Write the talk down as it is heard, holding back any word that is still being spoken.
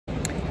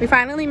We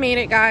finally made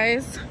it,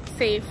 guys.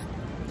 Safe.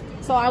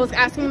 So I was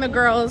asking the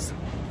girls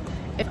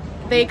if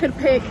they could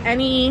pick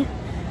any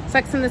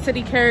Sex and the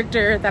City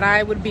character that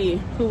I would be,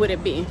 who would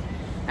it be?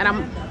 And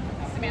I'm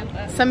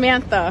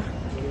Samantha.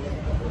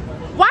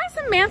 Why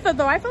Samantha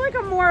though? I feel like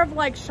I'm more of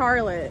like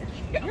Charlotte.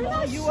 You're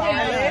not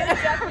Charlotte.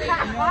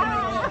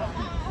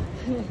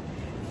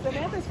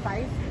 Samantha's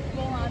spice.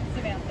 Full on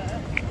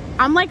Samantha.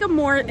 I'm like a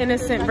more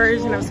innocent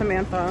version of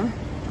Samantha.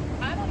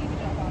 I don't even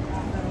know about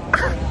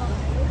that.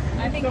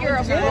 I think you're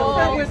a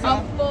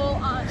full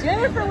on.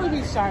 Jennifer would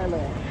be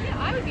Charlotte. Yeah,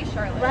 I would be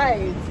Charlotte.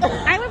 Right.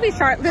 I would be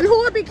Charlotte. Then who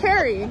would be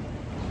Carrie?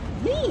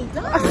 Me.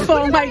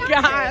 Oh my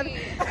god.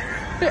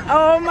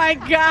 Oh my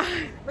god.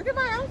 Look at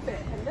my outfit.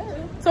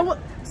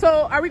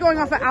 So are we going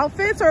off of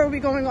outfits or are we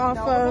going off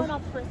of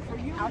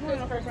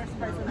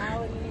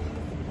personality?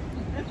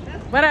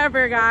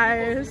 Whatever,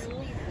 guys.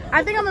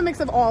 I think I'm a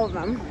mix of all of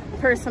them,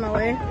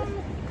 personally.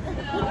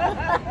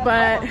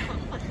 But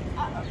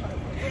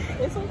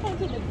it's okay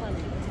to make fun.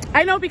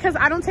 I know, because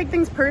I don't take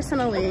things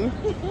personally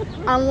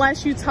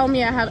unless you tell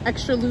me I have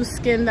extra loose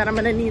skin that I'm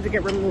gonna need to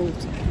get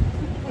removed.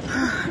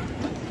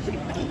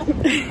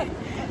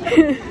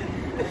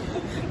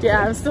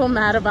 Yeah, I'm still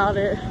mad about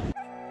it.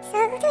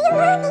 So do you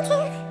want me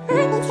to?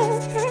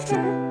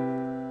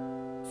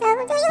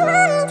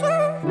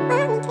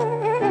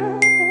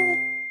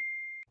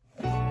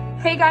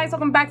 Hey guys,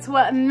 welcome back to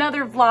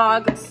another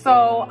vlog.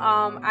 So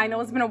I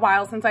know it's been a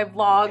while since I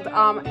vlogged.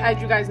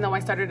 As you guys know, I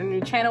started a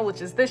new channel,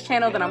 which is this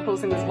channel that I'm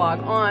posting this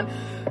vlog on.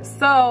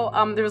 So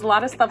there was a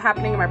lot of stuff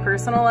happening in my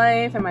personal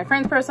life and my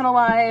friend's personal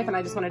life, and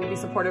I just wanted to be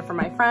supportive for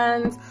my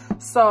friends.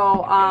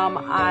 So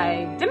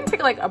I didn't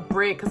take like a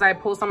break because I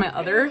post on my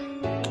other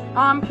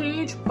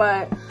page,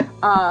 but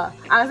I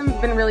haven't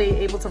been really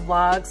able to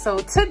vlog. So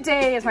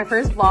today is my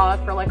first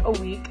vlog for like a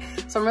week.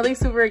 So I'm really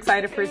super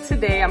excited for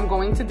today. I'm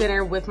going to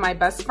dinner with my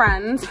best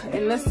friend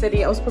in this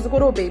city. I was supposed to go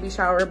to a baby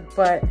shower,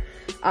 but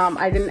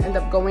I didn't end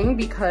up going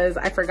because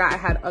I forgot I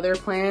had other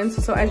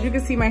plans. So as you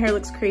can see, my hair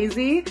looks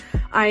crazy.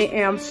 I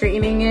am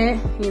straightening it,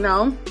 you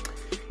know.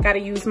 Gotta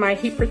use my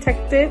heat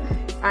protected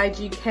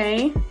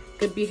IGK,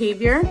 good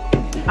behavior.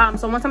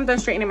 So once I'm done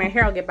straightening my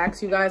hair, I'll get back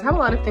to you guys. I have a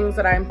lot of things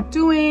that I'm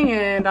doing,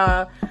 and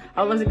I'd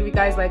love to give you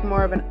guys like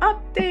more of an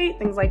update,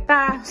 things like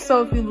that.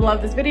 So if you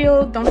love this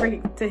video, don't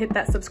forget to hit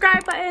that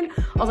subscribe button,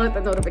 also hit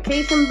the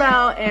notification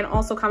bell, and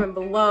also comment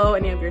below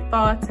any of your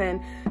thoughts.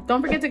 And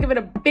don't forget to give it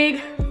a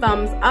big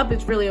thumbs up.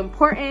 It's really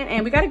important,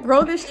 and we got to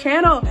grow this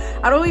channel.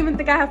 I don't even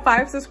think I have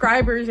 5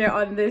 subscribers yet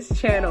on this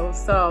channel.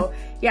 So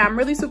yeah, I'm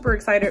really super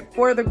excited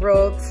for the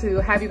growth, to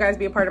have you guys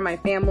be a part of my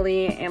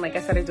family. And like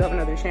I said, I do have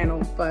another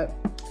channel, but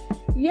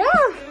yeah,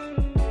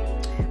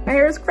 my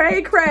hair is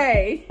cray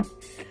cray.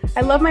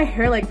 I love my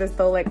hair like this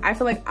though. Like, I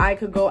feel like I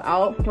could go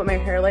out with my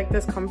hair like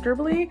this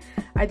comfortably.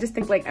 I just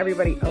think like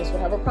everybody else would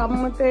have a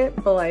problem with it,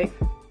 but like,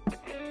 I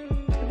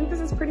think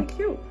this is pretty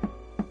cute.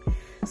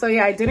 So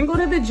yeah, I didn't go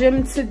to the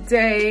gym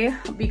today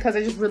because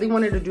I just really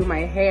wanted to do my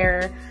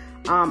hair.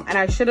 And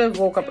I should have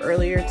woke up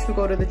earlier to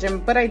go to the gym,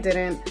 but I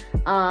didn't.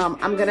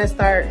 I'm gonna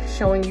start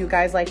showing you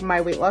guys like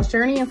my weight loss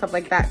journey and stuff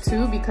like that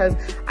too, because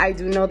I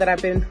do know that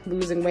I've been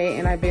losing weight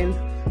and I've been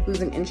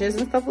losing inches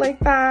and stuff like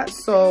that.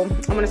 So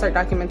I'm gonna start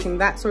documenting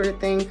that sort of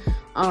thing.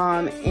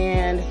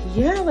 And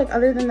yeah, like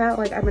other than that,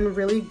 like I've been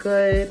really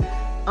good.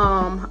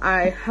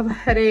 I have a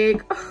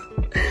headache.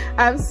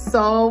 I have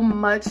so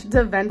much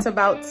to vent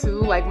about too.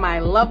 Like, my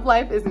love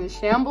life is in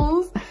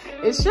shambles.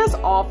 It's just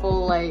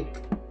awful. Like,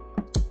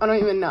 I don't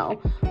even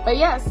know. But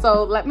yeah,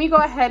 so let me go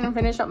ahead and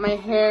finish up my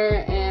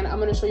hair, and I'm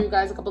gonna show you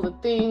guys a couple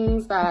of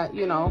things that,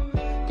 you know,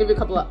 give you a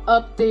couple of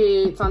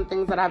updates on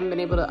things that I haven't been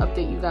able to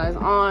update you guys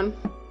on.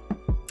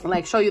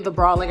 Like, show you the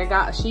bra. Like, I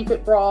got a She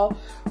Fit bra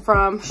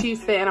from She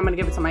Fit, and I'm gonna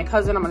give it to my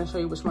cousin. I'm gonna show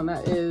you which one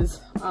that is.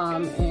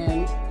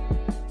 And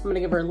I'm gonna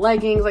give her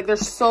leggings. Like,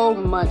 there's so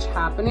much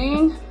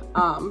happening.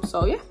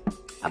 So yeah,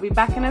 I'll be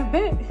back in a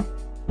bit.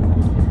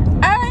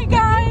 All right,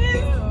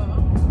 guys,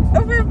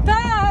 we're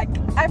back.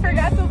 I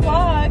forgot to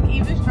vlog.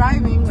 Eve is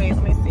driving. Wait,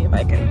 let me see if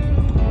I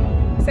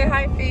can say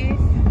hi, Faith.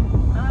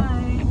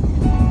 Hi.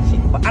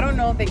 I don't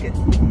know if they could.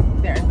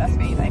 There, that's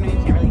Faith. I know you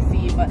can't really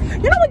see, but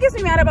you know what gets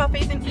me mad about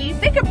Faith and Eve?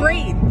 They could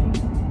braid.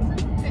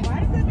 Why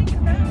does that make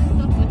you mad?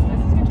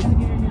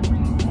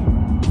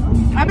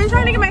 I've been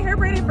trying to get my hair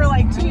braided for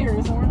like 2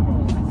 years.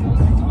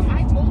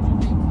 I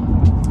told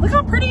you. Look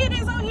how pretty it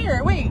is out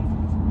here. Wait.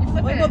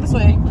 Let me go this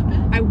way.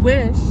 I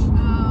wish.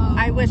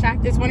 I wish.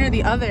 It's one or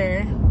the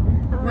other.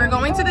 We're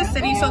going to the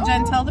city, so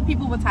Jen, tell the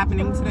people what's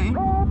happening today.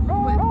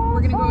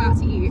 We're gonna go out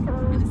to eat in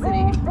the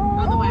city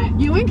on the way.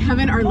 You and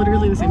Kevin are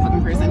literally the same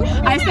fucking person.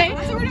 I say,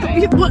 that's what we're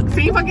doing. Look,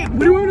 same fucking, what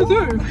do you want to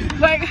do?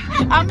 Like,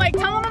 I'm like,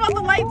 tell him about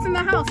the lights in the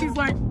house. He's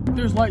like,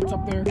 there's lights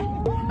up there.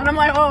 And I'm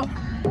like, oh,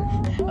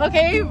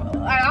 okay.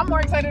 I'm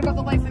more excited about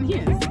the lights than he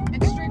is.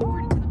 It's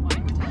straightforward and to the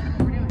point. Which is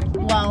what we're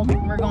doing. Well,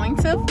 we're going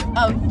to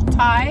a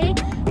Thai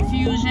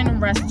fusion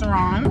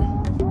restaurant.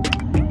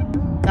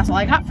 That's all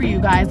I got for you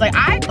guys. Like,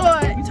 I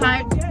thought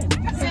Thai.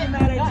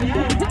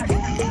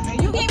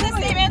 You gave the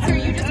same answer.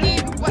 You just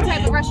gave what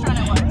type of restaurant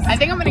it was. I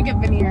think I'm gonna get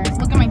veneers.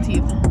 Look at my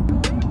teeth.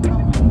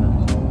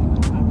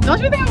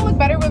 Don't you think I look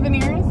better with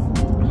veneers?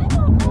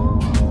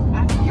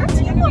 Your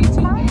teeth look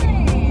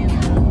fine.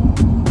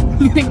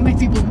 You think my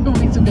teeth will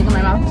be too big in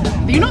my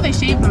mouth? You know they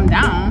shaved them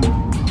down.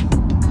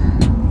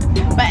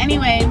 But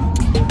anyway,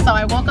 so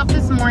I woke up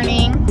this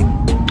morning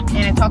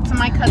and I talked to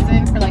my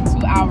cousin for like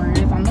 2 hours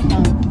on the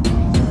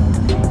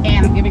phone.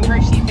 And I'm giving her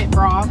a She Fit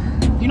bra.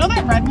 You know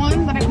that red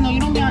one that you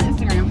don't be on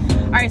Instagram?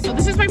 Alright, so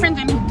this is my friend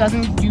Jen who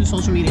doesn't use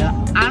social media.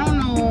 I don't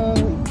know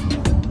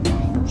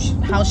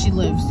how she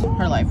lives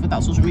her life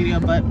without social media,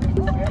 but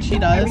she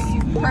does.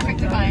 Perfect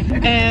to find.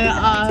 And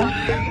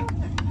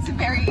it's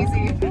very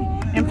easy.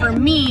 and for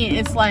me,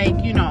 it's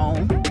like, you know,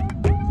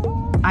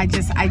 I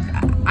find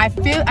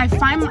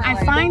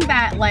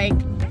that like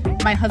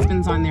my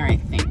husband's on there, I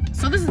think.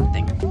 So this is the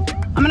thing.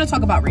 I'm gonna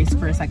talk about race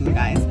for a second,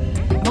 guys.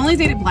 I've only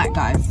dated black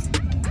guys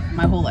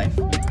my whole life.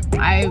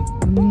 I've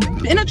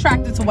been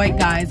attracted to white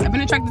guys. I've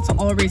been attracted to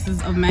all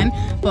races of men,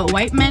 but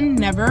white men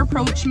never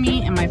approach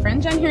me. And my friend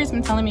Jen here has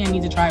been telling me I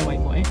need to try a white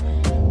boy,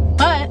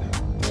 but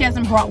she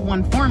hasn't brought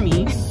one for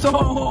me.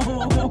 So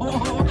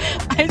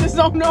I just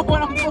don't know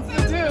what I'm supposed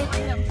to do.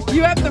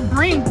 You have to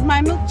bring,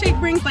 my milkshake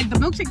brings, like the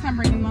milkshake's not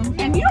bringing them.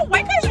 And you know,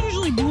 white guys are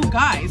usually boob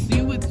guys. So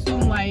you would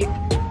assume like,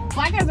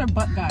 black guys are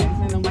butt guys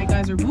and the white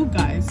guys are boob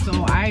guys.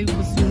 So I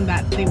assumed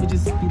that they would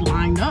just be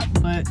lined up,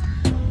 but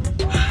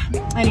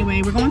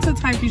anyway, we're going to a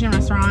Thai fusion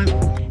restaurant,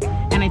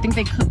 and I think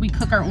we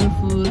cook our own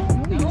food. I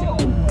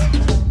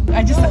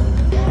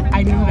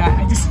knew that.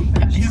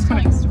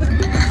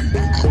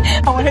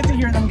 I wanted to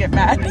hear them get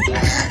mad.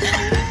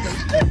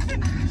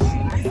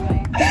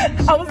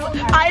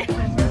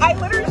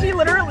 She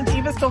literally,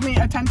 Diva's told me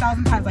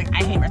 10,000 times, like,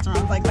 I hate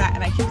restaurants like that,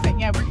 and I keep saying,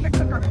 yeah, we're gonna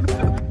cook our own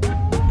food.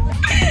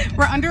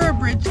 We're under a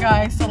bridge,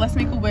 guys, so let's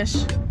make a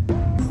wish.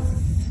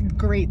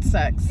 Great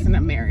sex and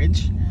a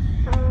marriage.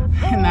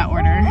 In that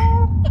order.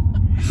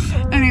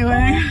 Anyway,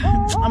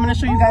 I'm gonna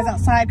show you guys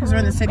outside because we're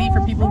in the city.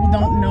 For people who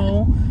don't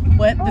know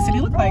what the city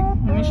looks like,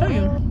 let me show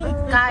you.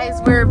 Guys,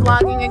 we're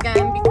vlogging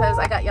again because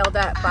I got yelled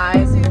at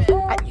by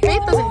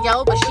Faith. Doesn't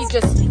yell, but she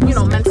just, you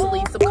know,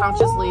 mentally,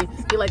 subconsciously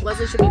be like,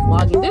 Leslie should be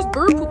vlogging. There's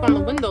bird poop on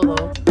the window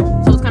though,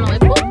 so it's kind of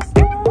like, oops.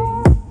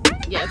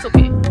 Yeah, it's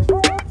okay.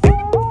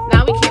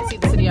 Now we can't see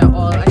the city at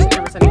all. I should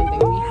never said anything.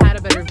 We had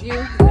a better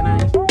view, then I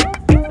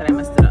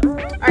messed it up.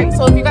 All right,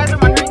 so if you guys are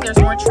wondering, there's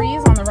more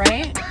trees on the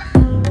right.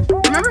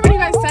 Remember when you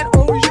guys said,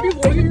 oh, we should be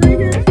vlogging right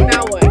here?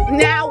 Now what?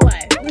 Now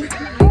what?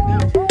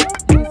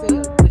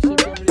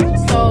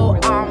 So,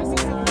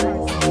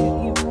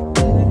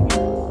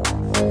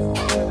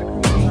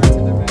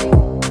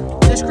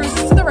 there's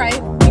cruises to the right.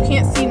 You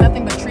can't see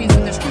nothing but trees,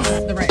 but there's cruises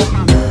to the right.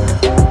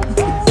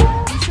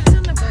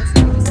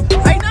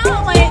 I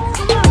know, like,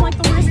 come on, I'm like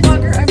the worst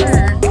vlogger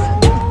ever.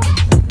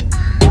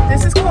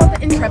 This is called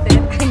the Intrepid.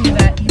 I knew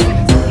that. You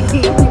couldn't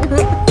see.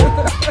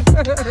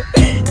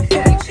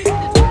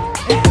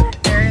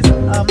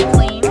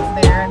 Planes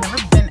there. I've never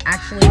been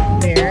actually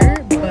there,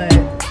 but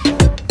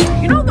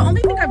you know, the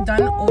only thing I've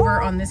done over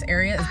on this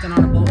area is been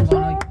on a boat and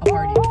gone to a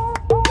party.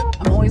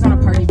 I'm always on a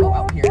party boat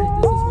out here. This is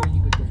where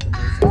you would get the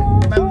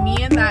most. But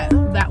me and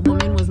that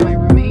woman was my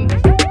roommate.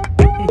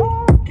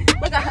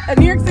 Look, a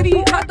New York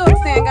City hot dog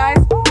stand,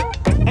 guys.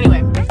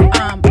 Anyway,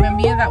 when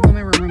me and that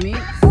woman were roommates,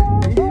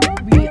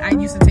 I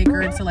used to take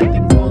her to like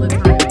things all the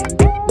time. And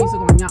we used to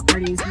go on yacht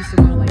parties. We used to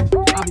go to like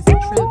obviously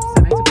trips,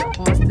 and I took her to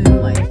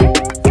Boston, like.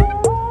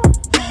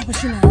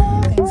 But you know,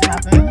 things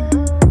happen.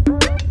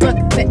 Look,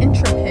 the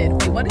Intrepid.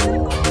 Wait, what is it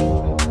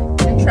called?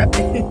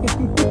 Intrepid.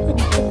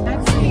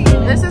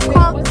 This is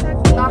called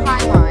the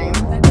High Line.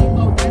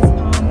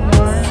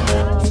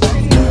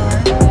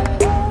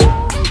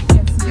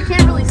 You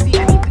can't really see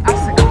anything.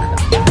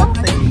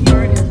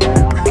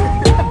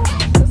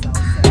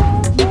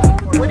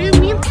 What do you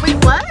mean? Wait,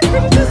 what?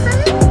 Did you just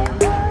say?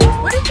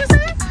 What did you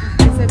say?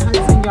 I said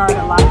Hudson Yard.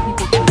 A lot of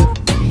people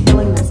keep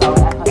killing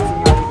themselves at Hudson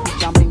Yard. They keep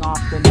jumping off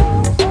the news.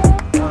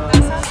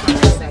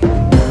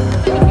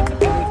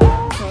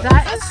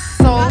 That is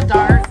so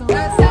dark.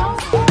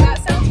 That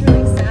sounds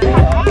really sad.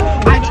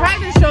 I tried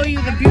to show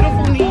you the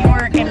beautiful New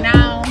York, and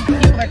now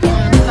people are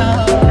killing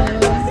themselves.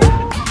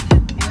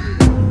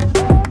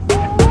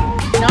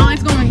 No,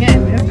 it's going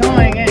in. It's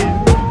going in.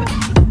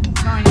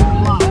 It's going in the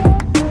vlog.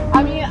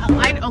 I mean,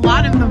 a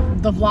lot of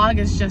the vlog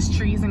is just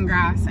trees and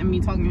grass and me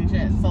talking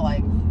shit. So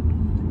like,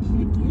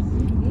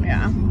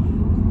 yeah.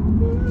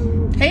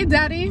 Hey,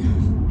 Daddy.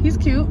 He's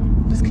cute.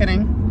 Just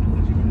kidding.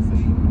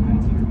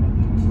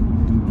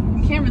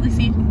 Can't really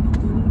see.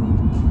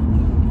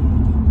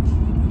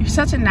 You're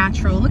such a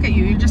natural. Look at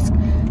you. You're just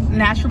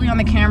naturally on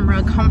the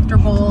camera,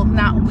 comfortable,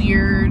 not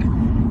weird.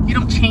 You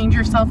don't change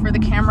yourself for the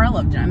camera. I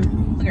love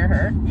Jen. Look at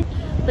her.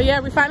 But yeah,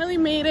 we finally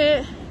made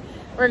it.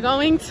 We're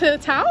going to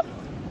Tao?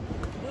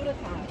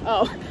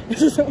 Oh,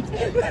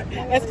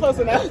 that's close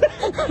enough.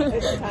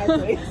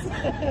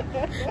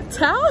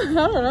 Tao? I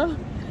don't know.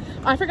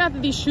 I forgot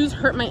that these shoes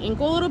hurt my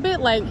ankle a little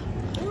bit. Like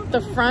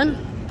the front.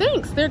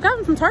 Thanks. They're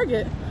gotten from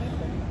Target.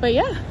 But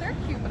yeah. They're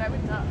cute, but I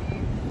would not be.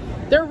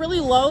 They're really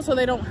low, so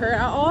they don't hurt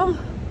at all.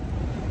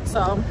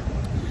 So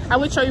I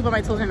would show you, but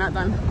my toes are not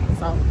done.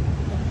 So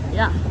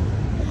yeah.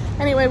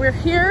 Anyway, we're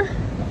here,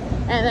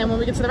 and then when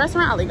we get to the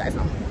restaurant, I'll let you guys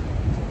know.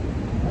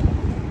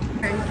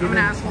 Okay, I'm an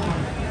asshole.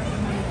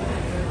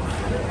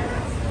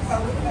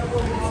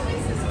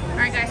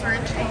 Alright guys, we're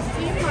in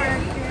Chasey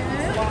Market.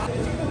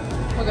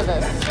 Look at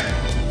this.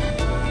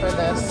 For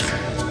this.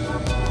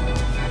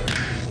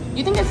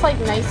 You think it's like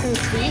nice and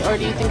sweet, or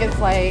do you think it's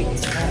like,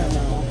 I don't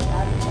know.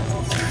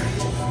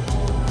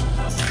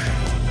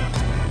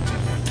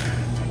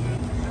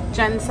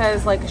 Jen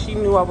says like she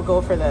knew I would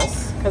go for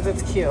this because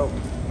it's cute.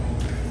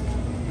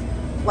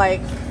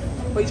 Like,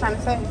 what are you trying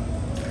to say?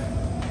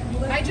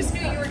 I just knew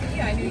you were,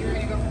 yeah, I knew you were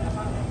gonna go for the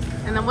bottle.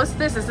 And then what's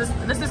this? This is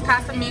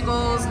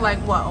Casamigos, like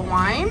what, a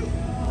wine?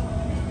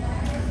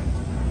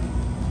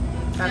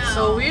 That's No,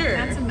 so weird.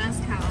 That's a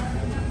mezcal.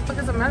 Look,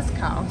 it's a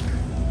mezcal.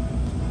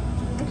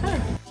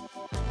 Okay.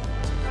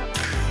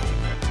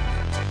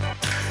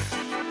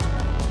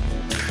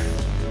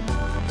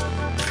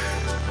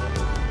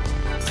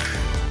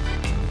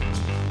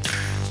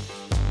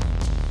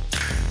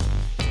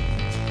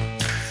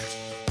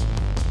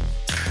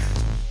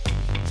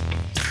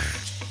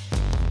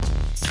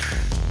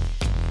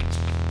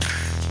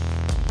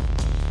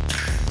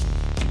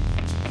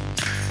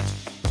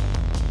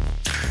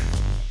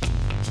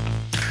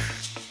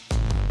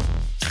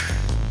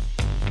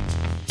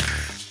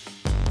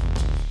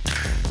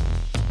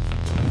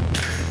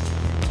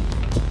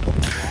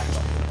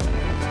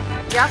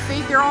 Yeah,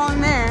 Faith, you're all in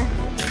there.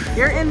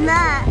 You're in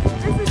that.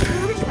 This is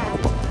beautiful.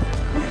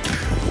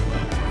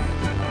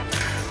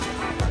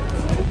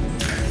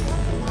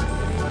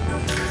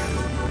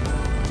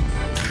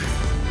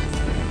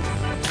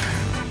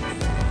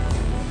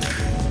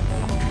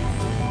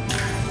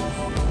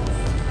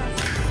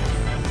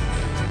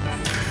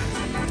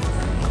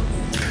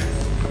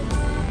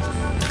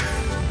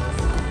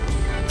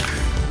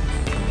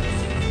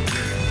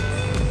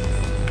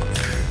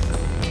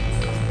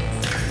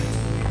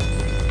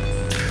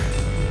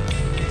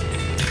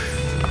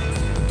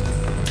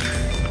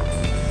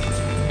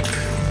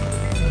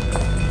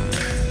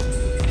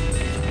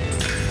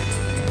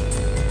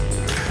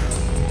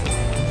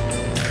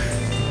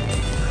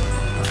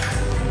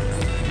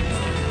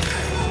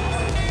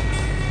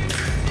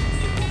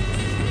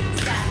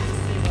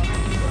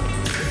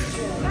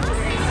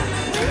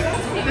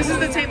 This is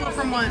the table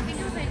from what? I think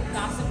it was like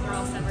Gossip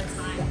Girl several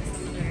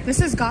times. This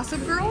is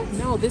Gossip Girl?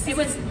 No, this It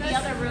was the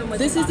other room.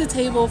 Was is the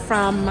table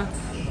from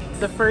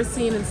the first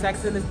scene in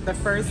the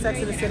first Sex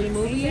and the City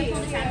movie,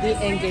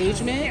 the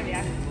engagement.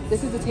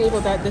 This is the table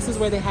this is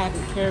where they had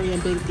Carrie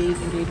and Big's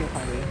engagement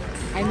party.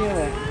 I knew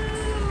it.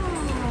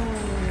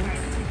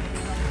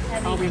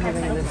 I'll be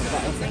having this.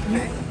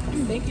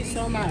 Thank you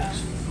so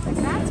much.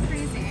 That's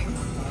crazy.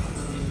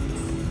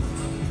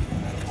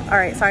 All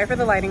right, sorry for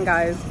the lighting,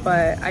 guys,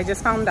 but I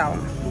just found out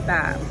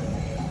that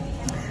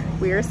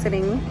we are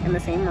sitting in the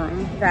same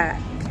room that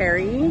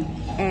Carrie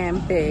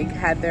and Big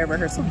had their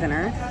rehearsal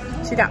dinner.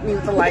 She got me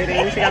with the lighting.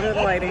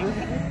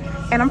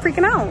 And I'm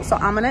freaking out. So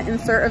I'm gonna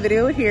insert a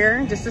video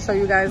here just to show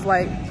you guys,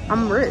 like,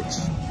 I'm rich,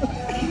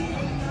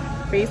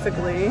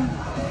 basically.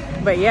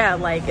 But yeah,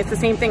 like, it's the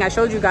same thing I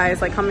showed you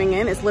guys, like, coming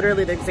in. It's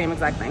literally the same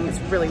exact thing. It's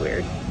really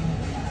weird.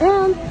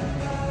 And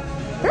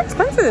they're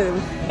expensive.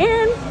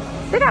 And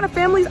they got a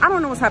family. I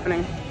don't know what's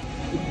happening.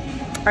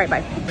 All right,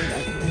 bye.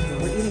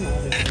 We're eating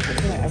all this.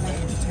 I want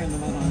you to turn the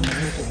light on.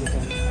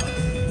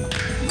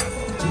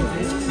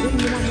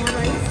 You want more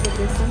rice? But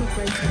there's so much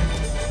rice here.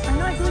 I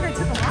know, I feel like I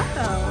took a lot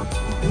though.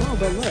 No,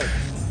 but look.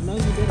 No,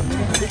 you didn't.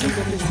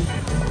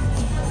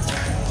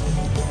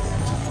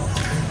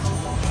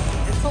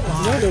 It's a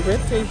lot. No, the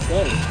rib tastes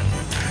good.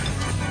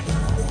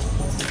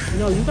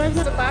 No, you guys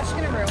Is the flash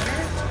gonna ruin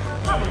it?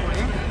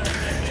 Probably.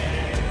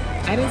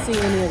 I didn't see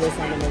any of this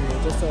on the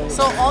menu, just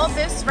So all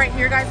this right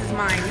here, guys, is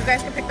mine. You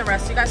guys can pick the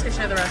rest. You guys can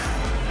share the rest.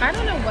 I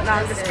don't know what No,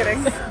 I'm just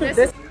kidding.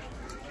 This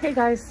Hey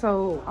guys,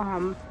 so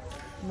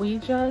we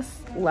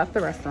just left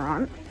the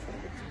restaurant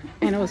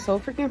and it was so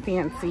freaking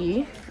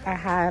fancy. I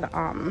had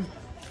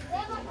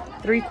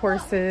 3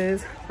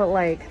 courses, but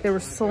like there were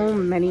so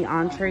many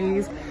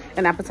entrees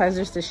and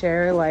appetizers to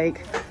share.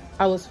 Like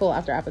I was full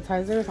after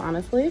appetizers,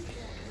 honestly.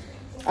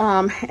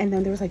 And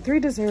then there was like 3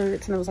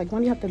 desserts, and it was like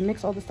when you have to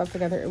mix all the stuff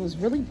together. It was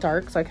really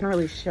dark, so I couldn't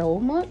really show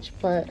much,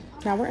 but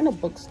now we're in a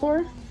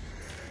bookstore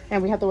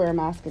and we have to wear a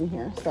mask in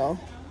here, so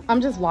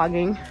I'm just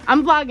vlogging.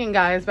 I'm vlogging,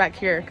 guys, back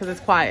here because it's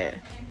quiet.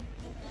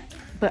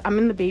 But I'm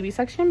in the baby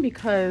section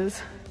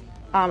because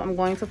I'm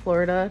going to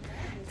Florida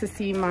to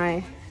see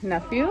my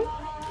nephew.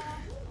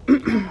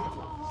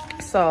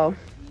 So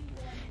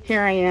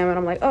here I am, and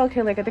I'm like, oh,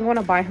 okay, like I think I want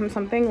to buy him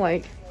something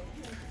like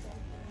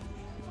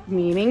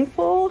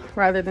meaningful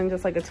rather than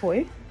just like a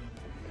toy.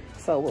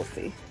 So we'll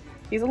see.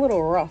 He's a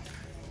little rough.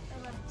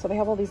 So they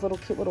have all these little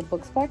cute little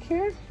books back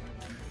here.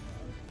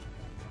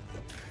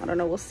 I don't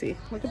know, we'll see.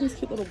 Look at these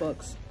cute little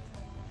books.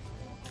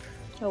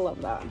 I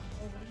love that.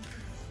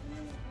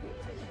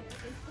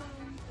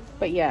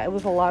 But yeah, it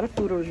was a lot of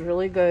food. It was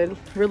really good,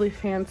 really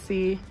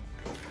fancy.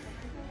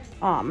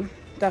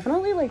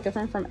 Definitely like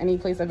different from any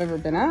place I've ever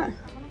been at.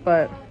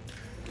 But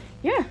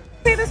yeah.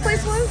 Say this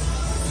place was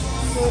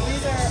So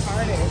these are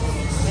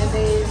artists, and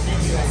they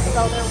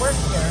sell their work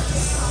here.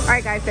 All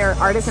right, guys, they're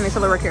artists and they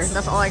sell their work here.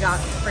 That's all I got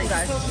for you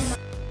guys.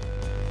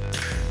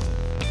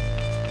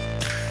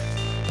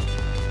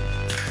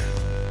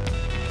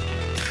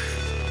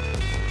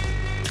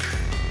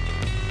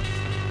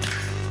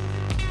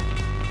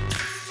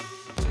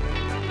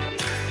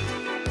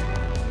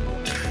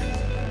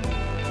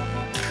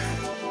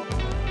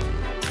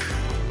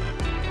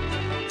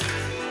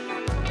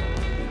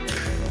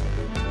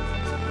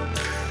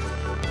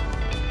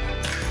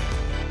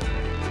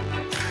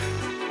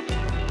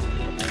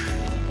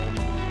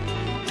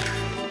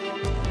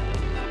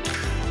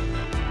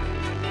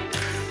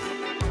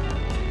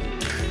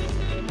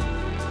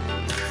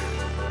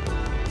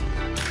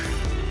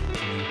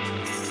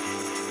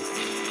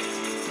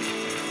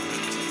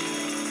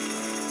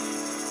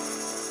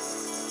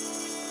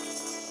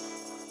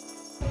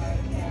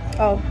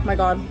 Oh my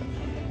God,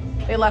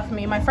 they left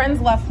me. My friends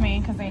left me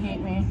because they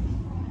hate me.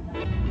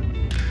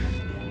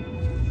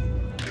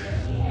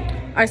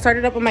 I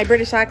started up with my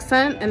British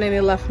accent and then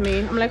they left me.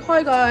 I'm like,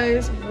 hi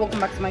guys,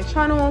 welcome back to my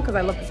channel because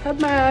I love this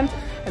headband.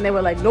 And they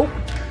were like, nope.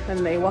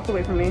 And they walked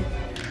away from me.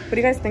 What do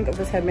you guys think of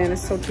this headband?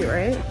 It's so cute,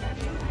 right?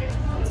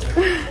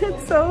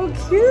 It's so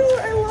cute.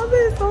 I love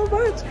it so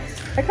much.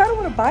 I kind of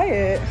want to buy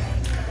it.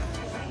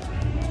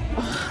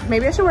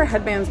 Maybe I should wear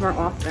headbands more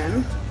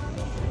often.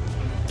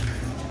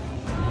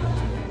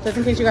 Just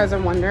in case you guys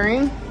are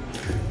wondering,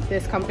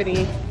 this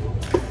company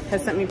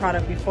has sent me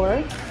product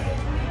before.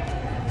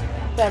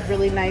 They have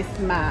really nice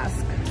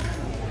mask.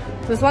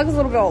 This vlog is a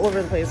little bit all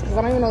over the place because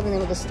I don't even know the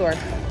name of the store.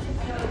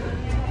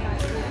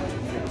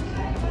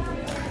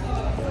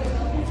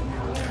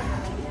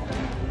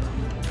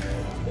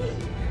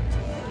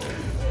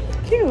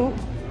 Cute.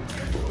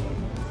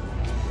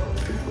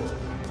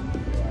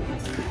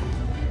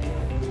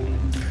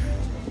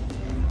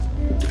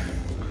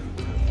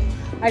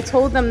 I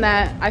told them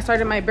that I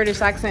started my British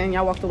accent and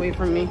y'all walked away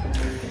from me.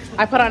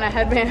 I put on a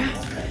headband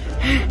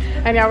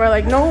and y'all were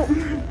like, nope.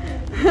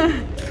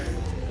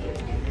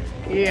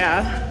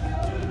 Yeah.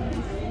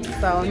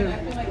 So,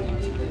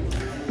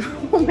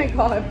 oh my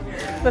God.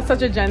 That's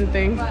such a Jen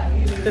thing.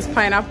 This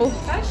pineapple.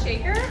 Is that a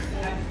shaker?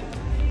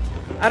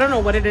 I don't know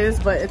what it is,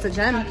 but it's a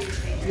Jen.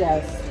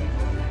 Yes.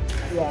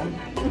 Yeah.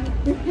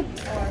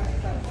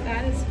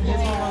 That is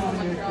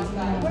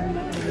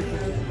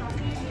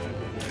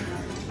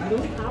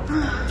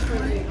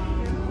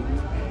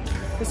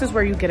This is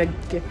where you get a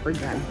gift for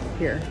Jen.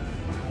 Here.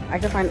 I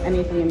can find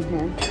anything in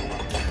here.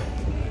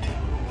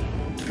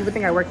 You would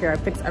think I work here. I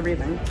fix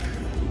everything.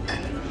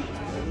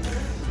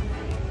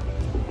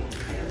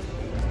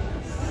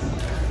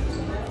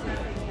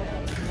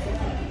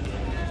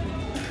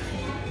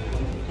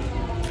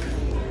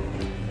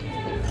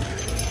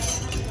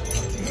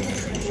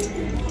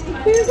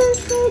 These are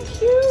so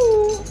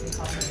cute.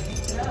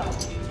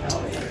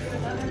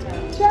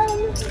 Jen.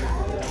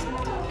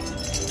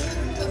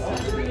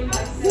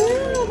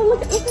 Yeah, but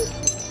look at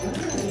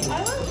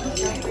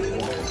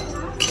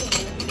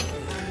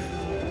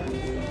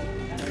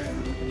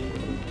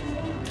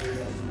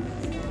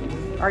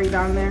Are you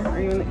down there?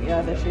 Are you in the,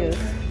 yeah, there she is.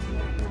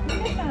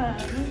 Yeah.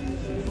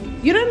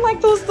 You didn't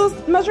like those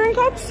measuring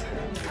cups?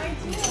 I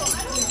do.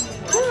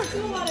 I don't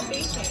do a lot of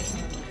baking.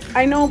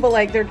 I know, but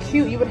like they're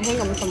cute. You would hang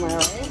them somewhere,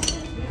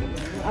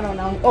 right? I don't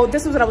know. Oh,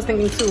 this is what I was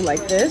thinking too,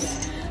 like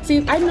this.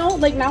 See, I know,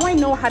 like now I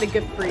know how to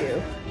gift for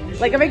you.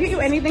 Like if I get you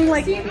anything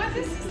like... See,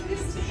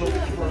 this tissue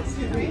like this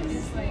too, right?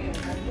 It's like...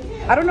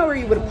 I don't know where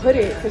you would put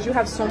it because you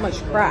have so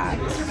much crap.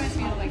 This reminds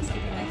me of like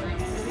something like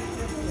right.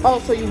 Oh,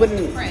 so you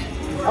wouldn't... Print.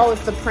 Oh,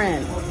 it's the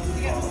print. You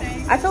get what I'm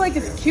saying? I feel like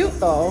it's cute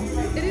though.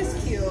 It is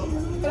cute.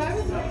 But I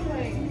would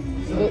like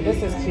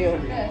This is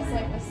cute. this,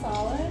 like the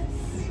solids.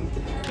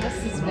 This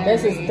is very...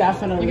 This is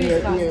definitely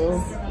Look at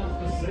you.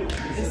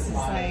 This is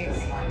like...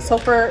 So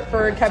for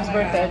Kev's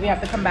birthday, we have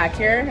to come back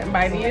here and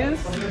buy these.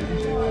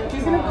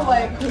 He's gonna go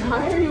like,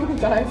 why are you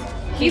guys?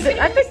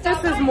 I think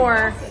this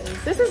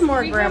is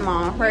more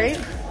grandma, right?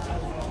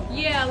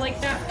 Yeah,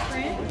 like that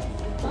print.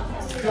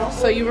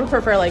 So you would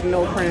prefer like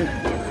no print.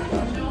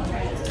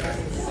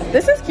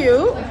 This is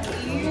cute.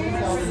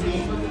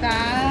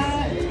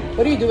 That...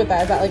 What do you do with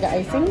that? Is that like an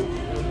icing?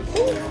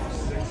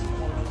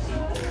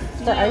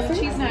 For icing?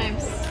 Cheese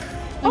knives.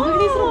 Oh. Look at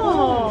these little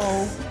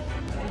balls.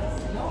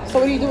 So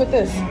what do you do with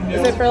this?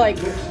 Is it for like...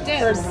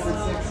 Dips.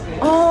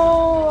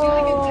 Oh. Do you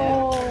like a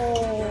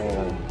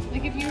dip?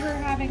 Like if you were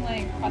having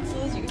like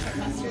pretzels, you could put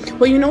mustard.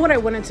 Well, you know what I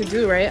wanted to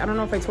do, right? I don't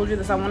know if I told you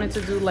this. I wanted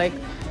to do like...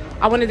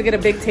 I wanted to get a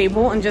big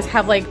table and just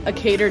have like a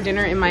catered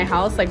dinner in my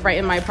house, like right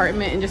in my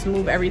apartment, and just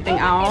move everything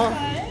out.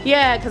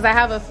 Yeah, because I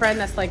have a friend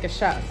that's like a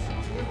chef.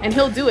 And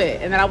he'll do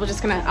it, and then I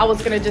was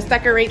gonna just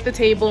decorate the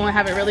table and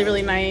have it really,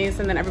 really nice,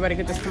 and then everybody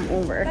could just come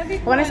over. Cool.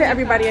 When I say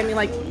everybody, I mean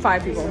like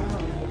 5 people.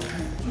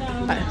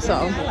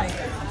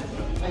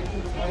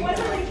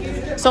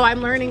 So I'm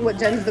learning what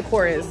Jen's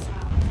decor is.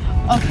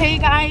 Okay,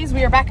 guys,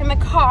 we are back in the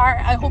car.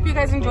 I hope you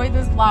guys enjoyed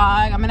this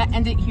vlog. I'm gonna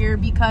end it here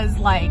because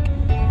like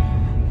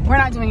we're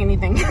not doing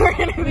anything. We're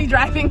gonna be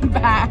driving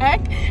back.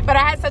 But I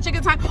had such a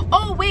good time.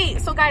 Oh wait,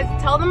 so guys,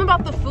 tell them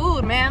about the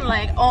food, man.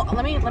 Like, oh,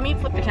 let me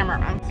flip the camera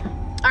around.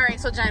 All right,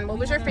 so Jen, what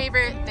was your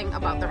favorite thing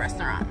about the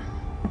restaurant?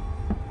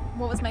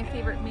 What was my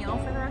favorite meal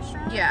for the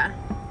restaurant? Yeah.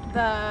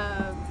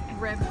 The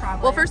rib,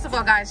 probably. Well, first of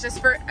all, guys,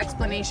 just for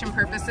explanation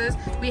purposes,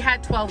 we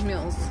had 12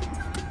 meals.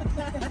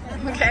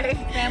 Okay.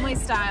 Family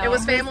style. It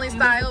was family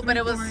style, but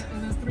it was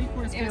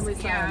 3-course family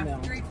style meal.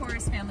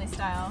 3-course family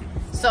style.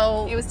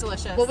 So it was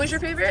delicious. What was your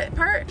favorite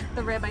part?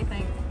 The rib, I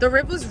think. The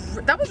rib was,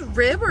 that was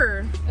rib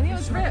or? I think it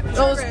was rib.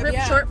 Oh, it was rib,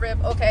 yeah. Short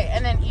rib. Okay,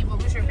 and then Eve,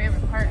 what was your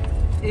favorite part?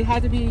 It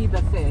had to be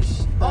the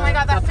fish. Oh my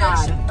god, that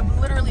fish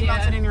literally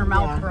melted in your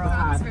mouth, yeah,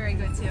 bro. It's very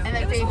good too. And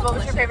then Faith, what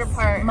was your favorite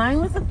part?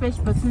 Mine was the fish,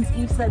 but since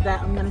Eve said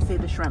that, I'm gonna say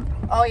the shrimp.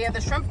 Oh yeah, the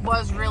shrimp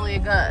was really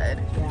good.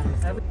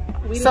 Yeah.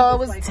 So it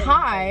was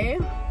Thai,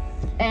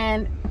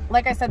 and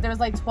like I said, there was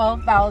like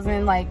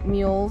 12,000 like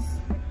meals.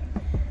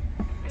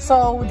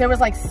 So there was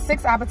like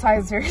 6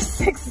 appetizers,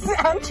 6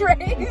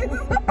 entrees.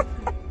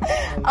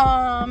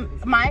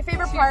 My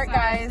favorite part,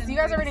 guys, you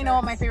guys already know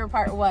what my favorite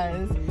part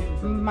was.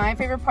 My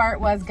favorite part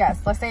was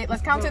guess.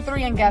 Let's count to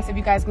 3 and guess if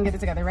you guys can get it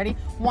together. Ready?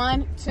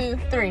 1, 2,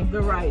 3.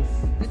 The rice.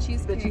 The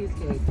cheesecake. The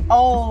cheesecake.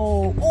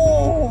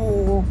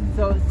 Oh.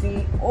 So see.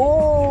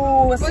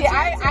 See,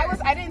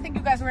 I didn't think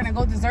you guys were gonna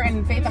go dessert,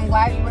 and Faith, I'm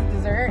glad you went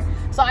dessert.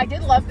 So I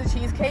did love the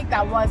cheesecake.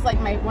 That was like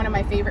one of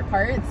my favorite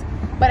parts.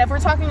 But if we're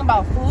talking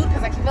about food,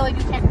 because I feel like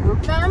you can't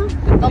group them,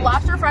 the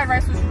lobster fried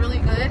rice was really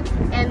good,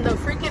 and the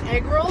freaking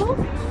egg roll,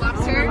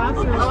 lobster.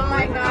 Oh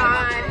my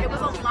god, it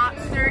was a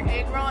lobster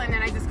egg roll, and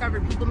then I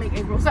discovered people make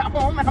egg rolls at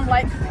home, and I'm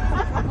like,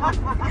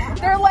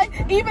 they're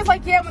like, Eva's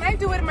like, yeah, when I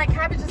do it, my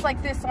cabbage is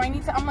like this, so I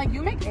need to. I'm like,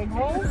 you make egg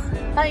rolls?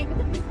 Like,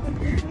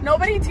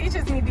 nobody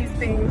teaches me these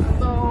things.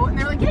 So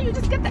they're like, yeah, you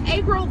just get the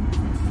egg roll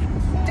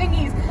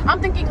thingies.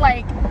 I'm thinking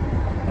like,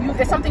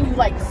 it's something you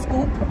like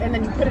scoop and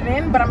then you put it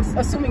in, but I'm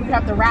assuming you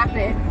have to wrap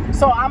it.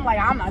 So I'm like,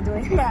 I'm not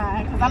doing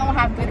that because I don't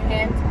have good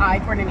hand-eye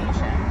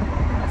coordination.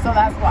 So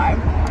that's why.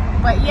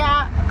 But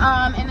yeah,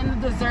 and then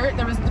the dessert,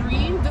 there was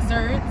 3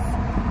 desserts.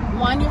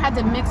 One, you had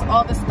to mix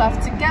all the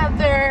stuff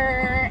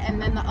together,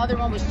 and then the other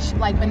one was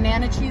like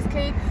banana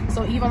cheesecake.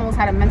 So Eve almost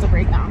had a mental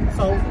breakdown.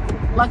 So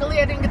luckily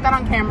I didn't get that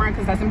on camera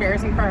because that's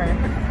embarrassing for her.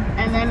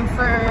 And then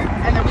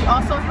we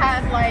also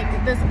had like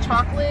this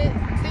chocolate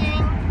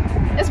thing.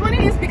 It's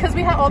funny is because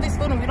we had all this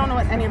food and we don't know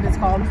what any of it's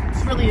called.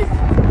 It's really, it's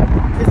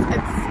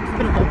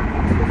pitiful.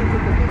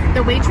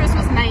 The waitress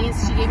was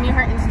nice. She gave me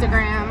her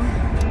Instagram,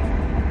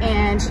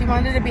 and she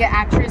wanted to be an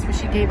actress, but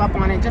she gave up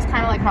on it, just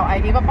kind of like how I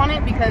gave up on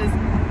it, because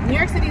New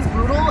York City is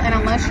brutal, and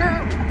unless your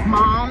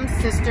mom's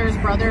sister's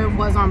brother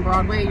was on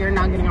Broadway, you're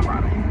not getting on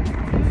Broadway.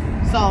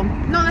 So,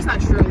 no, that's not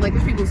true. Like,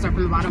 there's people who start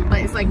from the bottom, but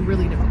it's like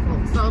really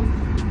difficult. So,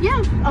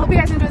 yeah, I hope you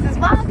guys enjoyed this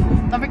vlog.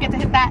 Don't forget to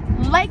hit that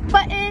like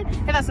button,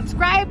 hit that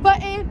subscribe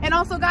button, and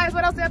also, guys,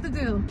 what else do you have to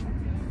do?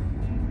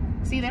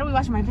 See, they don't be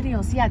watching my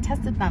videos. See, I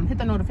tested them. Hit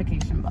the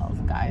notification bells,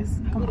 guys.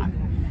 Come on.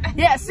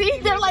 Yeah, see,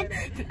 they're like,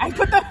 I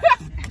put the,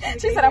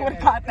 she said I would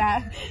have caught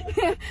that.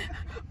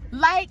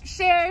 Like,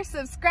 share,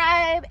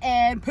 subscribe,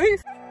 and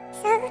peace.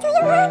 So do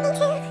you want me to?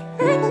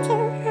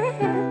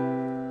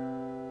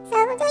 So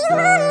do you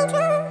want